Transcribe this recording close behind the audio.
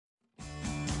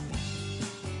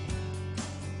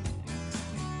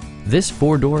This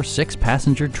four-door,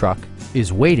 six-passenger truck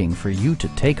is waiting for you to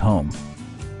take home.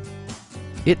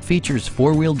 It features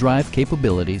four-wheel drive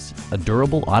capabilities, a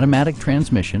durable automatic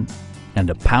transmission, and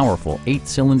a powerful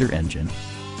 8-cylinder engine.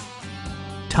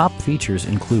 Top features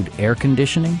include air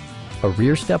conditioning, a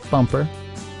rear step bumper,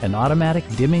 an automatic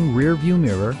dimming rear view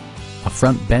mirror, a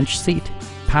front bench seat,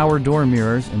 power door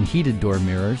mirrors and heated door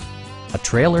mirrors, a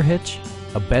trailer hitch,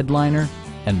 a bedliner,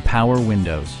 and power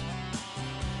windows.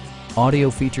 Audio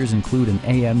features include an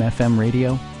AM/FM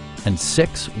radio and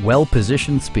 6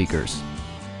 well-positioned speakers.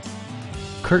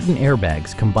 Curtain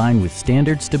airbags combine with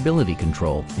standard stability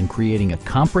control in creating a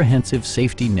comprehensive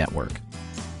safety network.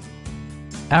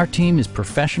 Our team is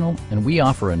professional and we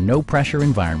offer a no-pressure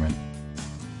environment.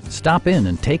 Stop in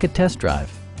and take a test drive.